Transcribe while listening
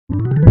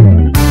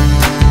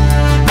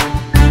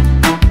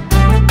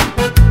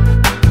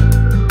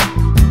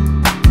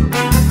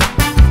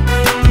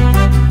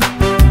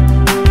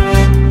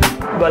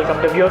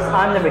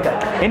unlimited.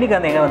 இன்னைக்கு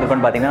வந்து எங்கே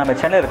வந்துருக்கோன்னு பார்த்தீங்கன்னா நம்ம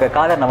சென்னையில் இருக்க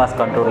காதர் நவாஸ்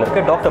கண்ட்ரோலில்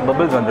இருக்க டாக்டர்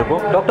பபிள்ஸ்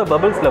வந்திருக்கும். டாக்டர்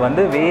பபிள்ஸில்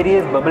வந்து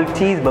various bubble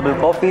cheese, bubble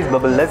copies,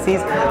 bubble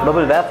லஸ்ஸீஸ்,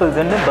 bubble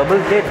வேஃபிள்ஸ்ன்னு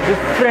பபிள்ஸ்லேயே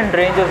different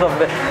ranges of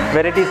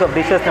varieties of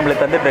dishes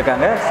நம்மளுக்கு தந்துட்டு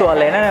இருக்காங்க. ஸோ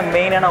அதில் என்னென்ன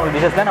மெயினான ஒரு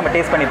டிஷ்ஷஸ் தான் நம்ம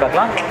டேஸ்ட் பண்ணி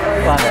பார்க்கலாம்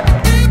வாங்க.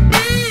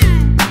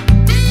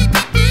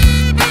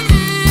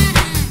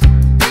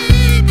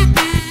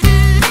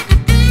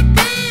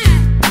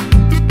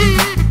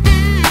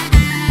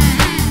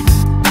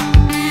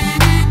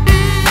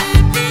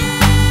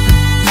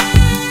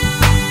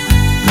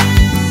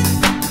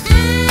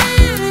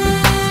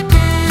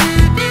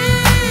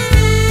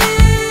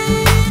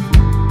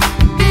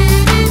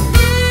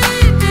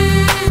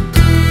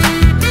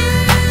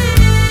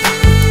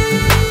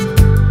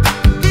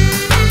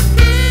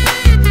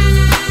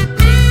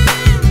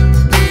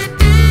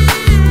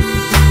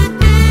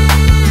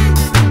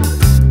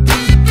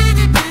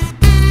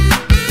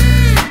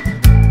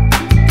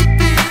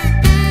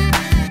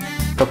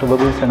 டாக்டர்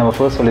பபிள்ஸில் நம்ம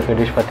ஃபர்ஸ்ட் சொல்லியிருக்க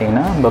டிஷ்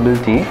பார்த்தீங்கன்னா பபிள்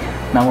டீ.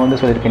 நம்ம வந்து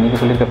சொல்லியிருக்கேன் இன்றைக்கி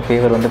சொல்லியிருக்க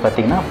ஃப்ளேவர் வந்து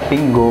பார்த்திங்கன்னா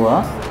pink Goa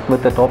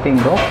with topping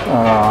of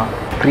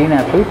green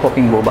apple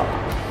popping Boba.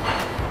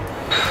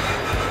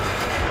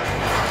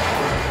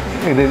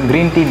 இது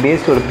க்ரீன் டீ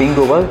பேஸ்ட் ஒரு பிங்க்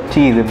கோவா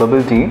டீ. இது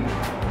பபிள் டீ.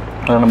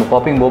 அதில் நம்ம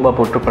பாப்பிங் போபா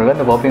போட்டிருக்கோம்ல,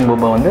 இந்த பாப்பிங்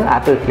போபா வந்து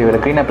ஆப்பிள்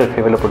ஃப்ளேவரில், க்ரீன் ஆப்பிள்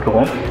ஃப்ளேவரில்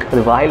போட்டிருக்கோம்.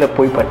 அது வாயில்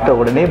போய் பட்ட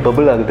உடனே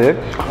பபிள் ஆகுது.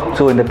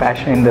 ஸோ இந்த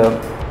பேஷன், இந்த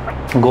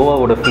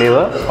கோவாவோட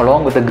flavour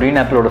along with green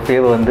ஆப்பிளோட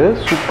flavour வந்து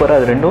சூப்பராக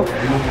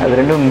அது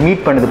ரெண்டும்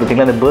மீட் பண்ணுது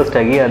பார்த்திங்களா, அந்த பர்ஸ்ட்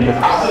ஆகி அந்த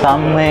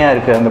செம்மையாக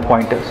இருக்குது. அந்த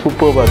பாயிண்ட்டு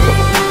சூப்பராக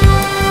இருக்குது.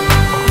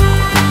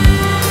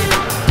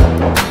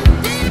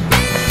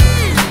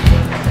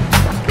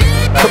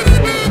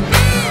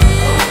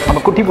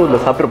 நம்ம குட்டி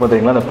போதில் சாப்பிட்ரு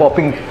பார்த்தீங்களா, அந்த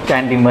பாப்பிங்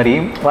கேண்டீன் மாதிரி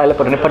வாயில்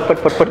பட்டுனே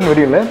பட்டுன்னு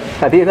வெடியில்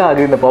அதே தான்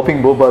ஆகுது. இந்த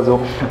பாப்பிங்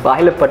போபாஸும்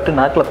வாயில் பட்டு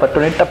நாக்கில்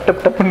பட்டுனே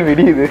டப்புன்னு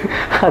வெடியுது.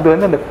 அது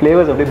வந்து அந்த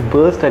ஃப்ளேவர்ஸ் அப்படியே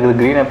பர்ஸ்ட் ஆகுது.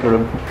 க்ரீன்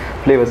ஆப்பிளோட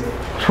ஃப்ளேவர்ஸ்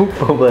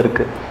சூப்பராக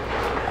இருக்குது.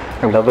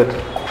 Love it.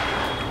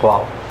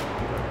 வாவ்.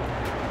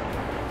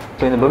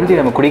 ஸோ இந்த பபிள் டீ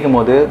நம்ம குடிக்கும்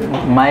போது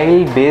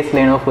மைல்ட் பேஸ்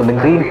லைன் ஆஃப் அந்த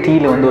க்ரீன்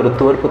டீயில் வந்து ஒரு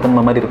துவர்ப்பு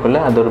தன்மை மாதிரி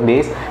இருக்குல்ல, அது ஒரு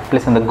பேஸ்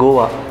ப்ளஸ் அந்த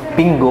கோவா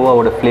பிங்க்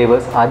கோவாவோட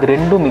ஃப்ளேவர்ஸ் அது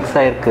ரெண்டும் மிக்ஸ்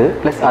ஆகிருக்கு.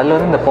 ப்ளஸ் அதில்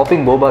வந்து இந்த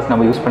பாப்பிங் போபாஸ்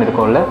நம்ம யூஸ்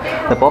பண்ணியிருக்கோம்ல,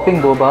 இந்த பாப்பிங்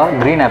போபா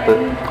க்ரீன் ஆப்பிள்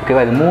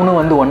ஓகேவா, அது மூணும்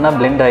வந்து ஒன்றா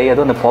பிளெண்ட் ஆகி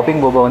அதுவும் அந்த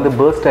பாப்பிங் போபா வந்து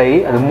பர்ஸ்ட் ஆகி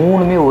அது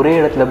மூணுமே ஒரே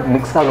இடத்துல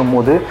மிக்ஸ் ஆகும்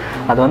போது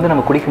அது வந்து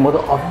நம்ம குடிக்கும் போது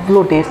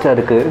அவ்வளோ டேஸ்ட்டாக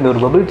இருக்குது. இந்த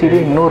ஒரு பபிள்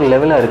டீலே இன்னொரு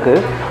லெவலாக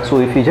இருக்குது.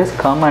 So if you just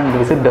come and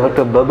visit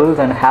Dr. Bubbles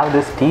and have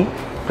this tea,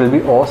 it will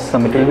be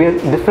awesome. It will be a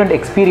different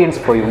experience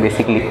for you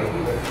basically.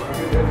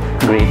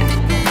 Great.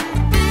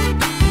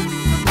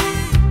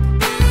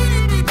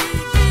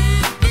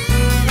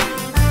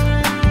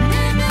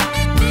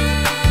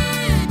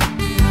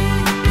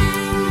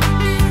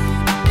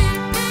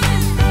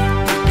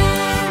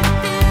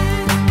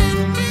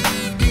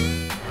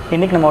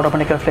 இன்றைக்கி நம்ம ஆர்டர்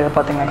பண்ணிக்கிற ஃப்ளேவர்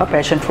பார்த்தீங்கன்னாக்கா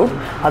passion fruit.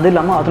 அது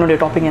இல்லாமல் அதனுடைய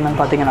topping என்னென்னு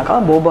பார்த்தீங்கன்னாக்கா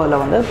போபாவில்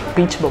வந்து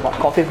பீச் போபா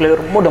காஃபி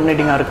ஃப்ளேவர் ரொம்ப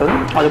டொமினேட்டிங்காக இருக்குது.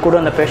 அது கூட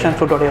அந்த பேஷன்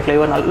ஃப்ரூட்டோடைய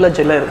ஃப்ளேவர் நல்ல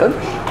ஜெல்லாக இருக்குது.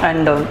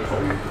 அண்ட்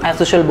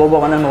ஆஸ் யூஷுவல் போபா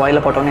வந்து நம்ம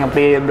வாயில் போட்டோன்னே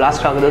அப்படியே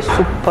பிளாஸ்ட் ஆகுது.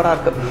 சூப்பராக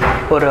இருக்குது.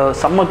 ஒரு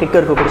செம்ம கிக்கு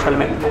இருக்குது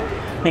குடிச்சாலுமே.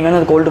 நீங்கள்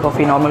வந்து கோல்டு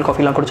காஃபி, நார்மல்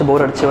காஃபிலாம் குடிச்சு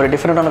போர் அடிச்சு ஒரு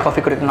டிஃப்ரெண்டான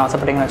காஃபி குடிக்கணும்னு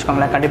ஆசைப்பட்டீங்கன்னு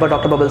வச்சுக்கோங்களேன், கண்டிப்பாக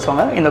டாக்டர் பபிள்ஸ்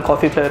வாங்க. இந்த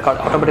காஃபி ஃப்ளேவர்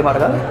ஆர்டர் பண்ணி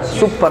பாருங்க,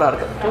 சூப்பராக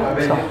இருக்குது.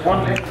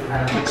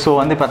 ஸோ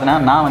வந்து பார்த்தீங்கன்னா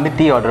நான் வந்து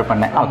டீ ஆர்டர்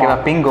பண்ணேன் ஓகேவா,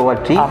 பிங்க் கோவா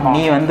டீ.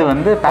 நீ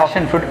வந்து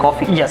பேஷன் ஃப்ரூட்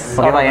காஃபி. எஸ்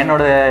ஓகேவா,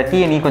 என்னோட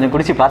டீயை நீ கொஞ்சம்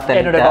குடிச்சு பார்த்தேன்.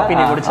 என்னோட காஃபி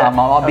நீ குடிச்சா.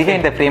 ஆமாம்,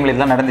 பிஹைண்ட் த ஃப்ரேமில்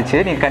இதெல்லாம் நடந்துச்சு,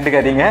 நீங்கள்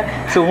கண்டுக்காதீங்க.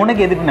 ஸோ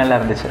உனக்கு எதுக்கு நல்லா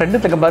இருந்துச்சு?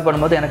 ரெண்டுத்தை கம்பேர்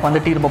பண்ணும்போது எனக்கு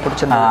வந்து டீ ரொம்ப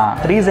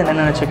பிடிச்சிருந்தது. ரீசன்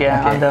என்னன்னு வச்சுக்கேன்,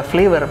 அந்த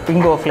ஃப்ளேவர்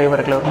பிங்க் கோவா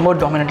ஃப்ளேவர் ரொம்ப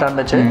டாமினேட்டாக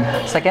இருந்துச்சு.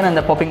 செகண்ட்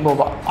அந்த பாப்பிங்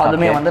போபா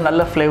அதுவுமே வந்து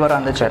நல்ல ஃப்ளேவராக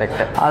இருந்துச்சு. கரெக்ட்.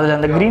 அதில்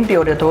அந்த க்ரீன்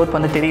டீயோடைய தோர்ப்பு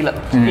வந்து தெரியல,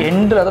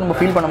 எண்டில் அதை நம்ம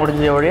ஃபீல் பண்ண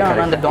முடிஞ்ச வழியாக.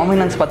 ஆனால் அந்த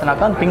டாமினன்ஸ்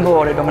பார்த்தினாக்கா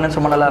பிங்கோவோடைய டாமினன்ஸ்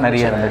ரொம்ப நல்லா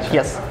நிறைய இருந்துச்சு.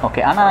 S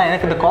okay. ஆனால்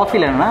எனக்கு இந்த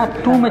காஃபியில் என்னன்னா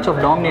too much of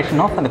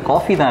domination of அந்த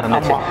காஃபி தான்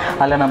இருந்துச்சு.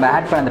 அதில் நம்ம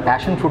ஆட் பண்ண அந்த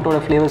பேஷன்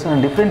ஃப்ரூட்டோட ஃப்ளேவர்ஸ்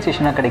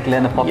டிஃப்ரென்சியேஷனாக கிடைக்கல,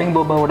 அந்த பாப்பிங்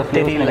போபாவோட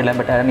ஃப்ளேவர் கிடைக்கல.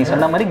 பட் நீ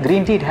சொன்ன மாதிரி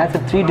green tea it has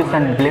 3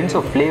 different blends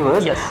of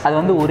flavors. அது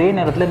வந்து ஒரே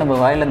நேரத்தில் நம்ம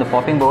வாயில் அந்த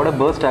பாப்பிங் போவோட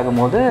பர்ஸ்ட்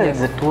ஆகும்போது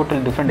it's a total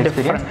different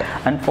experience.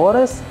 And for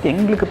us,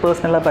 எங்களுக்கு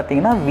பர்சனலாக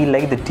பார்த்தீங்கன்னா we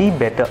like the tea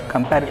better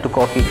compared to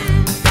coffee.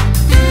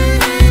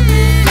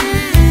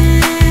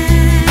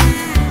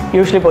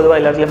 Usually பொதுவாக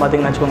எல்லாத்துலேயும்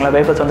பார்த்தீங்கன்னு வச்சுக்கோங்களேன்,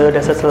 வேஃபல்ஸ் வந்து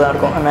டெசர்ட்ஸில் தான்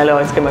இருக்கும். மேலே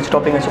ஐஸ்கிரீம் வச்சு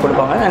டாப்பிங் வச்சு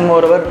கொடுப்பாங்க. And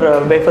moreover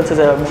waffles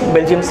is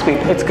Belgium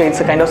sweet. It's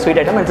kind of sweet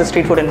item. It's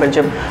street food in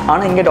Belgium.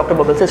 ஆனால் இங்கே doctor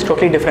bubbles is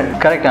totally different.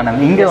 கரெக்டான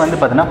இங்கே வந்து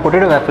பார்த்தீங்கன்னா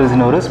பொட்டேட்டோ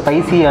வேஃபிள்ஸ்னு ஒரு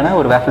ஸ்பைசியான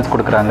ஒரு வேஃபிள்ஸ்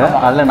கொடுக்குறாங்க.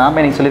 அதில்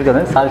நாம எனக்கு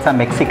சொல்லியிருக்கிறது சால்சா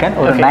மெக்சிகன்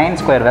ஒரு 9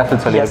 ஸ்கொயர்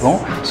வேஃபிள்ஸ்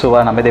சொல்லியிருக்கோம். ஸோ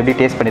நம்ம இதை எப்படி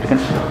டேஸ்ட்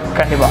பண்ணியிருக்கேன்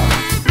கண்டிப்பாக.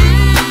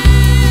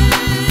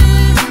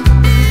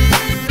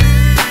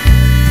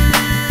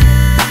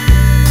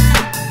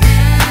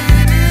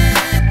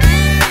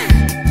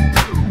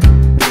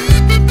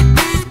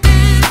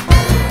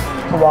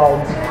 வாவ்,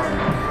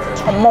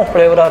 செம்ம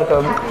ஃப்ளேவராக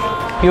இருக்குது.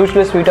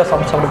 யூஸ்வலி ஸ்வீட்டாக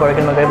சாப்பிட்டு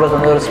பழகிற வேஃபல்ஸ்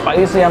வந்து ஒரு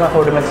ஸ்பைசியான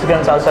ஃபுட்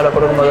மெக்சிகன் சால்சாவில்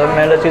கொடுக்கும்போது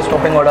மேலே சீஸ்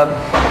டாப்பிங்கோட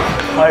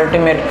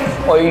அல்டிமேட்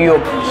ஐயோ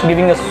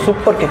கிவிங் அ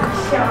சூப்பர் கிக்.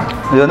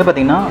 இது வந்து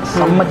பார்த்திங்கன்னா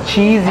செம்ம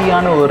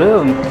சீஸியான ஒரு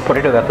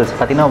பொட்டேட்டோ வேஃபிள்ஸ்.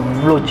 பார்த்திங்கன்னா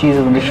அவ்வளோ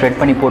சீஸ் வந்து ஷ்ரெட்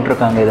பண்ணி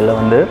போட்டிருக்காங்க. இதில்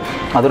வந்து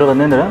அதோட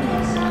வந்து இந்த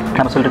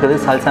நம்ம சொல்லிருக்கிறது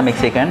சால்சா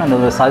மெக்சிகன். அந்த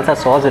ஒரு சால்சா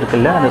சாஸ்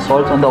இருக்குல்ல, அந்த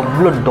சாஸ் வந்து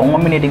அவ்வளோ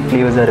டாமினேட்டிங்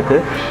ஃப்ளேவர்ஸாக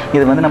இருக்குது.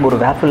 இது வந்து நம்ம ஒரு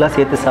வேஃபிளாக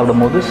சேர்த்து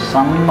சாப்பிடும்போது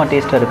செம்ம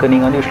டேஸ்ட்டாக இருக்குது.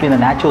 நீங்கள் வந்து யூஸ்வலி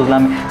இந்த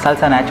நேச்சோஸ்லாம்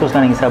சால்சா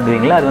நேச்சோஸ்லாம் நீங்கள்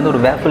சாப்பிடுவீங்களா, அது வந்து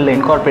ஒரு வேஃபிளில்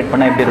இன்கார்பரேட்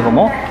பண்ணால் எப்படி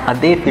இருக்குமோ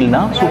அதே ஃபீல்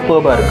தான்.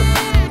 சூப்பராக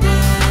இருக்குது.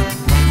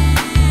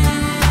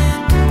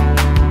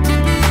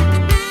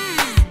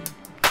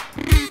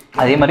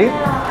 அதே மாதிரி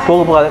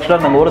போக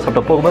ஆக்சுவலாக நம்ம ஊரை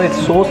சாப்பிட்ட போகும்போது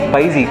இட்ஸ் ஸோ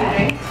ஸ்பைசி.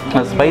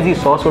 ஸ்பைசி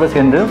சாஸோடு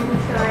சேர்ந்து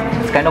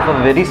it's kind of a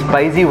very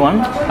spicy one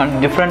and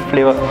different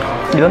flavour.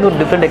 இது வந்து ஒரு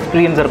டிஃப்ரெண்ட்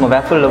எக்ஸ்பீரியன்ஸாக இருக்கும்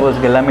வேஃபிள்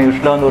லவர்ஸ்க்கு எல்லாமே.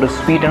 யூஸ்வலாக வந்து ஒரு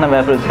ஸ்வீட்டான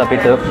வேஃபிள்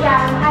சாப்பிட்டு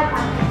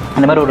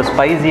அந்த மாதிரி ஒரு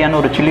ஸ்பைசியான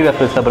ஒரு சில்லி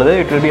வேஃபிள் சாப்பிட்றது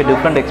it will be a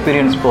different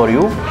experience for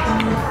you.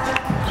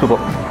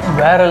 Super.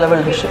 வேற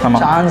லெவல் டிஷ்.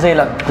 சான்ஸே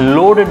இல்லை.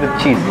 Loaded with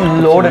cheese.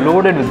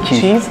 Loaded with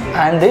cheese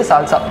and the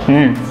salsa.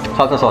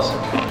 Salsa sauce.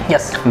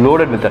 S.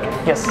 Loaded with that.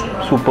 S.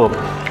 Super.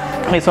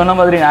 நீ சொன்ன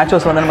மாதிரி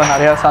நேச்சோஸ் வந்து நம்ம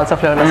நிறையா சால்சா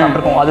ஃப்ளேவரில்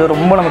சாப்பிட்ருக்கோம். அது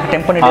ரொம்ப நமக்கு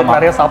டெம்ப் பண்ணிட்டே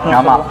நிறையா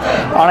சாப்பிடணும்.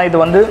 ஆனால் இது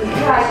வந்து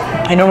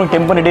இன்னொன்று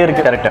டெம்ப் பண்ணிட்டே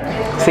இருக்குது. கரெக்டாக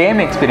சேம்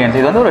எக்ஸ்பீரியன்ஸ்.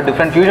 இது வந்து ஒரு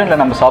டிஃப்ரெண்ட்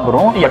ஃபியூஷனில் நம்ம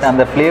சாப்பிட்றோம். பட்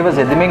அந்த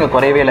ஃப்ளேவர்ஸ் எதுவுமே இங்கே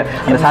குறையவே இல்லை.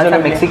 அந்த சால்சா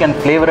மெக்சிகன்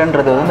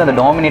ஃப்ளேவர்ன்றது வந்து அந்த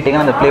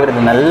டாமினேட்டிங்காக அந்த ஃப்ளேவர்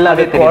இது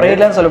நல்லாவே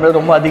குறையிலன்னு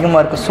சொல்லப்படுது ரொம்ப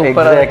அதிகமாக இருக்குது.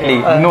 சூப்பராக எக்ஸாக்ட்லி.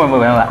 இன்னும்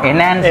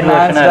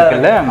என்ஹான்ஸ்டாக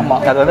இருக்குல்ல,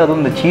 அது வந்து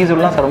அதுவும் இந்த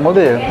சீஸ்லாம்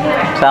சாப்பிடும்போது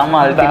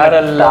செம்ம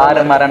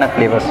தாறுமாறான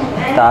ஃப்ளேவர்ஸ்.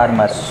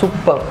 தாறுமாறு.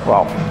 சூப்பர்.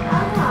 வாவ்.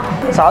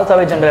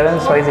 சால்சாவே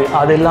ஜென்ரலாக ஸ்பைசி.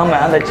 அது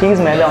இல்லாமல் அந்த சீஸ்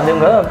மேலே வந்து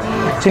இவங்க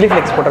சில்லி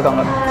ஃப்ளேக்ஸ்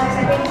போட்டிருக்காங்க.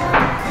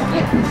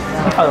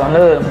 அது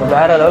வந்து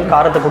வேறு லெவல்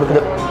காரத்தை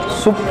கொடுக்குது.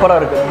 சூப்பராக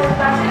இருக்குது.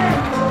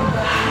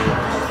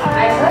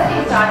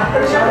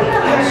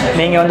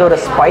 நீங்கள் வந்து ஒரு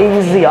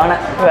ஸ்பைசியான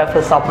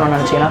வேஃபிள் சாப்பிடணும்னு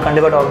நினச்சிங்கன்னா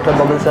கண்டிப்பாக டாக்டர்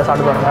பபிள்ஸில்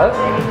சாப்பிட்டு பாருங்கள்.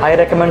 I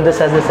recommend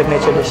this as a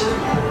signature dish.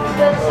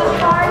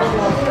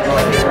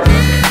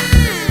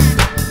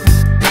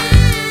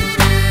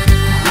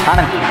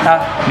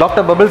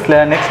 Doctor பபிள்ஸில்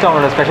next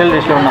அவங்களோட ஸ்பெஷல்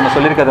டிஷ்ஷில் நம்ம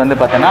சொல்லியிருக்கிறது வந்து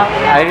பார்த்தோன்னா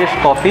ஐரிஷ்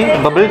காஃபி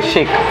பபிள்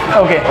ஷேக்.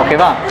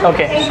 ஓகேவா?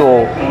 ஓகே. ஸோ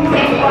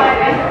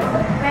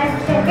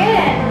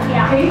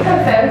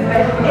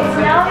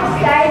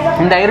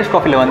இந்த ஐரிஷ்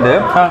காஃபியில் வந்து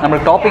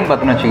நம்மளுக்கு டாப்பிங்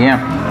பார்த்தோன்னு வச்சுக்கோங்க,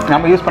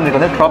 நம்ம யூஸ் பண்ணிட்டு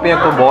வந்து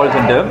டாப்பியாக்கோ பால்ஸ்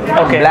உண்டு,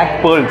 பிளாக்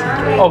பேர்ல்ஸ்.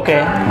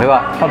 ஓகேவா?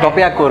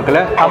 டாப்பியாக்கோ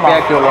இருக்குல்ல,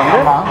 டாப்பியாக்கோவில் வந்து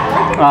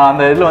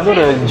அந்த இதில் வந்து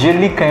ஒரு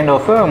ஜெல்லி கைண்ட்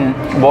ஆஃப்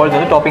பால்ஸ்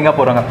வந்து டாப்பிங்காக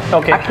போடுறாங்க.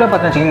 ஆக்சுவலாக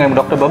பார்த்தோன்னு வச்சுக்கோங்க,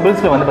 டாக்டர்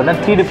பபிள்ஸில் வந்து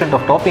பார்த்தீங்கன்னா 3 டிஃப்ரெண்ட்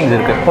ஆஃப் டாப்பிங்ஸ்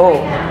இருக்குது.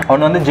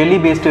 ஒன்று வந்து ஜெல்லி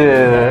பேஸ்டு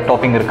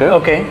டாப்பிங்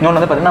இருக்குது. இன்னொன்று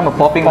வந்து பார்த்தீங்கன்னா நம்ம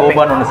பாப்பிங்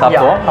போபான்னு ஒன்று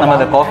சாப்பிட்டோம். நம்ம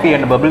அந்த காஃபி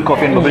அண்ட் பபிள்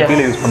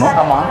டீல யூஸ்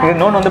பண்ணுவோம்.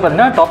 இன்னொன்று வந்து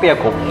பார்த்தீங்கன்னா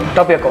டாப்பியாக்கோ.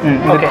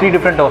 இந்த 3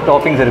 டிஃப்ரெண்ட் ஆஃப்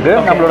டாப்பிங்ஸ் இருக்குது.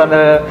 நம்மளோட அந்த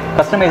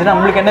கஸ்டமைஸ்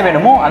நம்மளுக்கு என்ன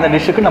வேணுமோ அந்த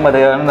டிஷ்ஷுக்கு நம்ம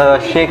அந்த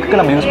ஷேக்கு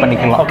நம்ம யூஸ்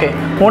பண்ணிக்கலாம். ஓகே.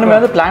 மூணுமே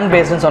வந்து பிளான்ட்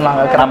பேஸ்டுன்னு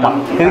சொன்னாங்க. ஆமாம்.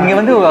 இது இங்கே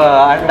வந்து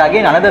and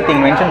again another thing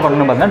mention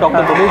பண்ணணும் பார்த்தீங்கன்னா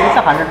doctor bubbles is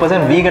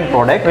 100% vegan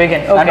product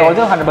and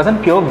also 100%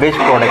 pure veg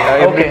product.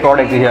 Every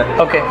product here.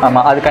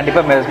 ஆமாம், அது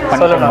கண்டிப்பாக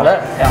பண்ணணும்ல.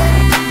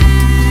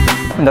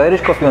 இந்த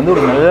ஐரிஷ் காஃபி வந்து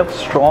ஒரு நல்ல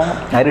ஸ்ட்ராங்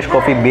ஐரிஷ்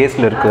காஃபி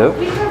பேஸில் இருக்குது.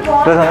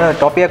 ப்ளஸ் வந்து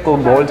டாப்பியாக்கோ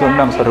பால்ஸ்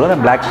வந்து நம்ம சொல்கிறோம் அந்த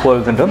பிளாக்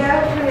பால்ஸ்ன்ட்டு,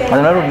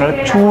 அதனால ஒரு நல்ல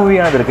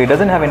சூவியானது இருக்குது. It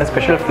doesn't have any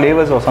special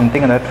flavours or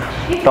something அந்த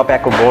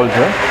டாப்பியாக்கோ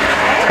balls.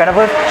 It's kind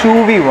of a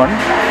chewy one.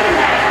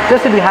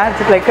 Just it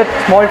has like a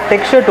small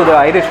texture to the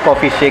Irish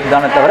coffee shake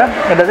தானே தவிர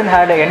it doesn't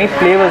have any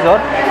flavors or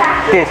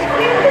taste.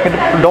 இது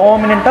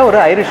டாமினண்ட்டாக ஒரு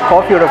Irish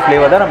காஃபியோட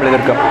flavour தான் நம்மளுக்கு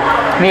இருக்குது.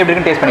 நீ எப்படி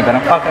இருக்குன்னு டேஸ்ட் பண்ணி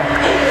பாருங்க. ஓகே.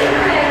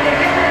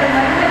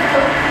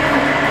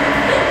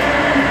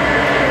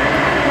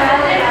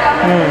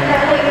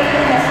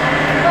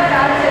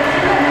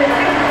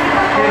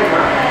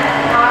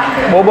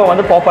 போபா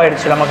வந்து பாப்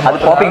ஆயிடுச்சு நமக்கு. அது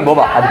பாப்பிங்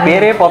போபா, அது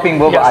பேரே பாப்பிங்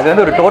போபா. அது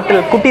வந்து ஒரு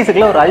டோட்டல்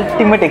குட்டீஸுக்குலாம் ஒரு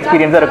அல்டிமேட்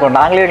எக்ஸ்பீரியன்ஸாக இருக்கும்.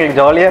 நாங்களே எங்களுக்கு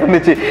ஜாலியாக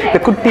இருந்துச்சு. இந்த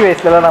குட்டி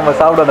வயசுலலாம் நம்ம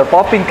சாப்பிடும் அந்த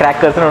பாப்பிங்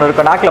கிராக்கர்ஸ்னு ஒன்று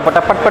இருக்கும், நாக்கில்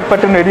பட்ட பட் பட்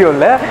பட்டுன்னு வெடியும்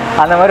இல்லை,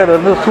 அந்த மாதிரி அது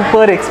வந்து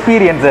சூப்பர்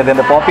எக்ஸ்பீரியன்ஸ் அது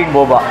அந்த பாப்பிங்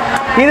போபா.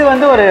 இது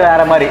வந்து ஒரு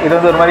வேற மாதிரி, இது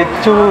வந்து ஒரு மாதிரி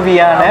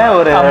சூவியான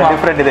ஒரு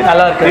டிஃப்ரெண்ட். இது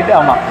நல்லா இருக்கு.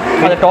 ஆமாம்,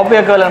 அந்த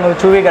டாப்பியாக்கோவில்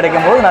நமக்கு சூவி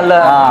கிடைக்கும் போது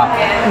நல்ல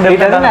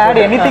it doesn't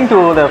add anything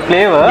to the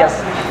flavour.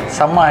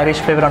 செம்ம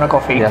ஐரிஷ் ஃப்ளேவரான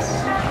காஃபி. எஸ்.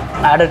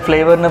 ஆடட்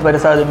ஃப்ளேவர்னு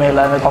பெருசாக எதுவுமே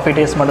இல்லை, அந்த காஃபி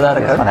டேஸ்ட் மட்டும் தான்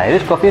இருக்குது. அந்த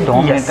ஐரிஷ் காஃபி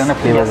டாமினேட்டான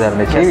ஃப்ளேவர்ஸாக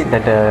இருந்துச்சு.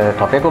 That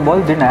டாப்பியாக்கோ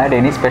ball did add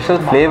any special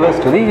flavours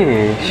to the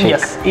shake.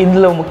 S.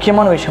 இதில்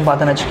முக்கியமான விஷயம்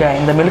பார்த்தேன்னு வச்சுக்கேன்,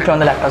 இந்த மில்கில்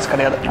வந்து லாக்டோஸ்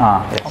கிடையாது.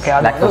 Okay,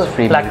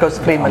 lactose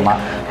free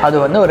milk. அது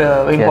வந்து ஒரு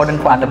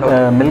இம்பார்ட்டன்ட் பார்ட்.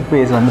 அந்த மில்க்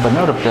பேஸ் வந்து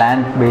பார்த்தீங்கன்னா ஒரு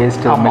பிளான்ட்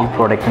பேஸ்ட் மில்க்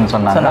ப்ராடக்ட்னு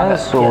சொன்னாங்க.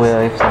 ஸோ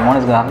இஃப் சம்மோன்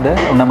இஸ் வந்து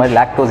இந்த மாதிரி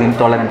லாக்டோஸ்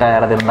இன்டாலரண்ட்டாக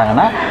யாராவது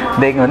இருந்தாங்கன்னா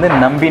நீங்கள் வந்து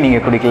நம்பி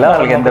நீங்கள் குடிக்கலாம்,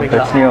 உங்களுக்கு எந்த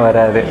பிரச்சனையும்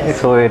வராது.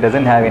 So it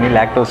doesn't have any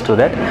lactose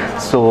to that.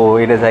 So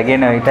it is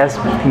again it has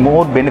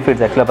more benefits.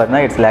 Actually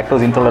பார்த்தீங்கன்னா it's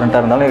lactose intolerant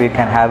இருந்தாலும் we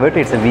can have it.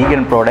 It's a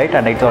vegan product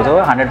and it's also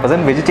a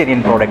 100%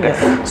 vegetarian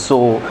product. So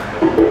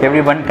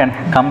everyone can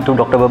come to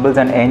Dr. Bubbles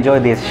and enjoy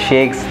these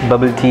shakes,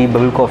 bubble tea,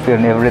 bubble coffee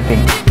and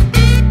everything.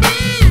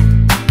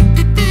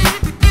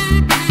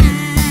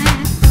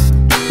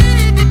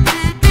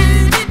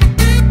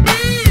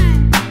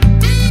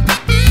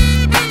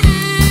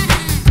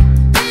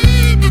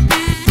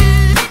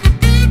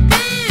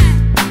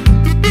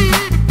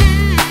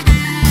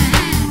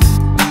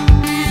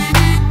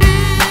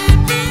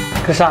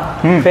 Krishna,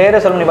 பேரை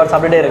சொல்லி நீ பாரு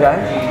சாப்பிட்டுட்டே இருக்கேன்.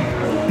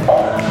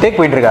 Take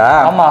போயிட்டு இருக்கா?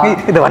 ஆமா.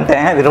 இது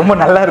வந்துட்டேன். இது ரொம்ப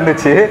நல்லா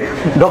இருந்துச்சு.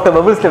 டாக்டர்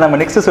பபிள்ஸ்ல நம்ம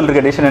நெக்ஸ்ட்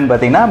சொல்லிருக்க டிஷ் என்னன்னு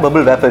பார்த்தீங்கன்னா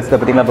பபிள் வேஃபிள்ஸ்.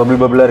 பார்த்தீங்கன்னா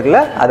பபிள்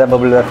இருக்குல்ல, அதான்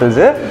பபிள்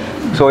வேஃபிள்ஸ்.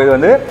 ஸோ இது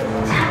வந்து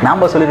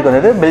நாம்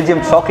சொல்லியிருக்கிறது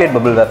Belgium chocolate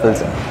bubble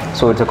waffles.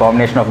 So it's a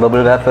combination of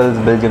bubble waffles,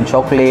 Belgium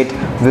chocolate,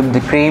 whipped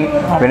cream,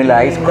 vanilla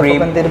ice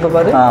cream.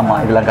 ஆமாம்,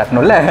 இதெல்லாம்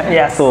காட்டணும்ல.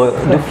 ஸோ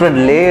டிஃப்ரெண்ட்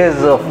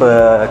லேயர்ஸ் ஆஃப்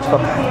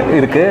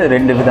இருக்குது.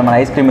 2 விதமான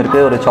ஐஸ்கிரீம்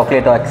இருக்குது. ஒரு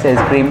chocolate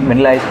ice cream,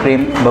 vanilla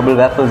ice cream, bubble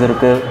waffles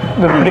இருக்குது,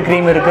 விப்டு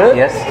க்ரீம் இருக்குது.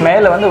 S,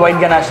 மேலே வந்து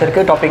ஒயிட் கனாஷ்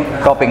இருக்குது.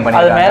 டாப்பிங் பண்ணி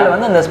அது மேலே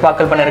வந்து அந்த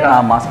ஸ்பார்க்கிள் பண்ணியிருக்காங்க.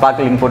 ஆமாம்,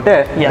 ஸ்பார்க்கிளிங் போட்டு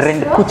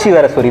 2 குச்சி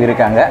வேறு சொருவி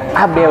இருக்காங்க.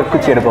 அப்படியே ஒரு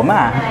குச்சி எடுப்போமா?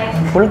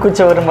 ஃபுல்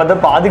குச்சி வரும்போது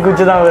பாதி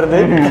குச்சி தான்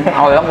வருது.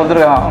 அவ்வளோதான்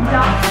கொடுத்துருக்கான்.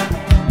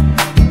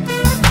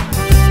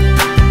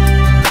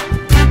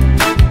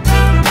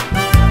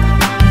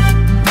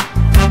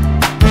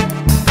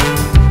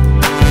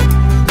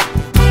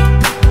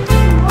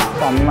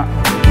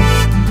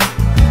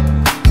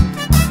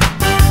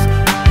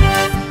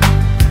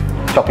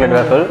 Chocolate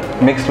waffle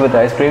mixed with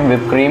ice cream,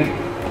 whip cream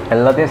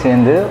எல்லாத்தையும்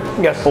சேர்ந்து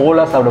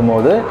ஹோலாக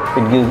சாப்பிடும்போது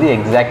it gives the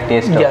exact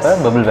taste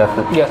of bubble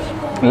waffle.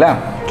 இல்லை,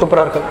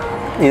 சூப்பராக இருக்கும்.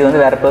 இது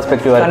வந்து வேறு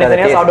பெர்ஸ்பெக்டிவ்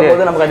இருக்குது.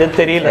 சாப்பிடும்போது நமக்கு அது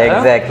தெரியல.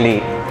 எக்ஸாக்ட்லி.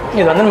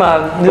 இது வந்து நம்ம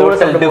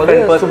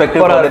different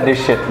perspective of the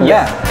dish.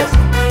 யா,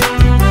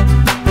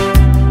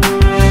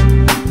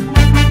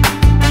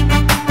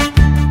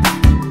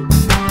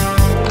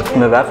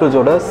 இந்த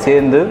வேஃபிள்ஸோட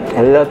சேர்ந்து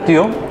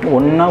எல்லாத்தையும்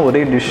ஒன்றா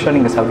ஒரே டிஷ்ஷாக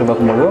நீங்கள் சாப்பிட்டு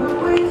பார்க்கும்போது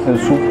இது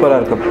சூப்பராக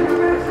இருக்கும்.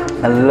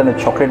 நல்ல இந்த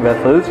chocolate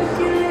waffles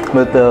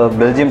with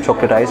Belgium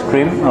chocolate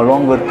ice cream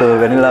along with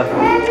vanilla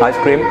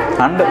ice cream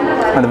and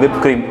அந்த விப்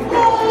க்ரீம்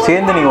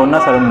சேர்ந்து நீங்கள் ஒன்றா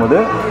சாப்பிடும்போது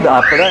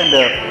அப்போ தான் இந்த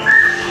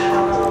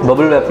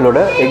பபிள் வேஃபிளோட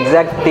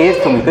எக்ஸாக்ட்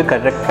டேஸ்ட் உங்களுக்கு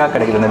கரெக்டாக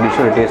கிடைக்குது. இந்த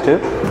டிஷ்ஷோட taste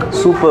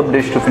super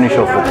dish to finish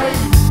of.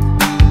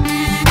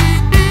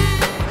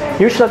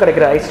 யூஸ்வலாக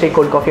கிடைக்கிற ஐஸ் டீ,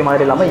 கோல்ட் காஃபி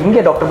மாதிரி இல்லாமல்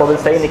இங்கே டாக்டர்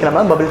பபிள்ஸ் இன்றைக்கி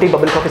நம்ம பபிள் டீ,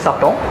 பபிள் காஃபி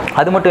சாப்பிட்டோம்.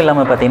 அது மட்டும்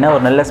இல்லாமல் பார்த்தீங்கன்னா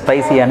ஒரு நல்ல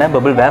ஸ்பைசியான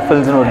பபிள்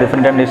வேஃபிள்ஸ்னு ஒரு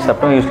டிஃப்ரெண்டான டிஷ்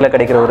சாப்பிட்டோம். யூஸ்வலாக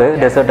கிடைக்கிற ஒரு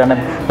டெசர்ட்டான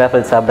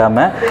வேஃபிள்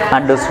சாப்பிடாம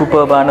அண்ட்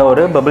சூப்பர்பான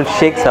ஒரு பபிள்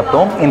ஷேக்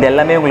சாப்பிட்டோம். இந்த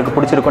எல்லாமே உங்களுக்கு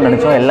பிடிச்சிருக்கும்னு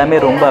நினச்சோம். எல்லாமே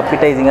ரொம்ப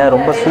அப்பிடைசிங்காக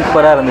ரொம்ப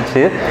சூப்பராக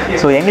இருந்துச்சு.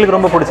 ஸோ எங்களுக்கு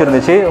ரொம்ப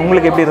பிடிச்சிருந்துச்சு.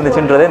 உங்களுக்கு எப்படி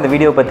இருந்துச்சுன்றதை இந்த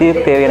வீடியோ பற்றி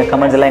தேவையான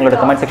கமெண்ட்ஸ் எல்லாம் எங்களோட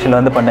கமெண்ட் செக்ஷனில்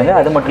வந்து பண்ணுங்கள்.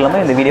 அது மட்டும்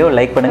இல்லாமல் இந்த வீடியோ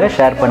லைக் பண்ணுங்கள்,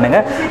 ஷேர்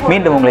பண்ணுங்கள்.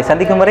 மீண்டும் உங்களை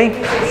சந்திக்கும் வரை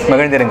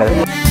மகிழ்ந்திருங்கள்.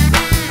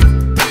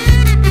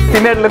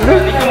 பின்னாடிலேருந்து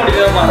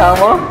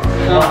ஆமாம்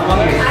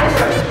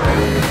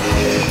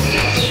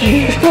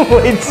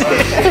போயிடுச்சு.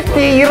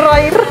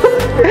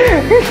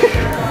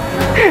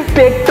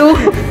 Take 2.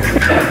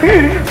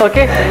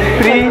 Okay,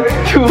 3,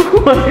 2,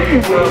 1.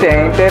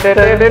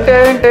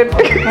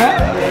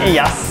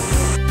 Yes.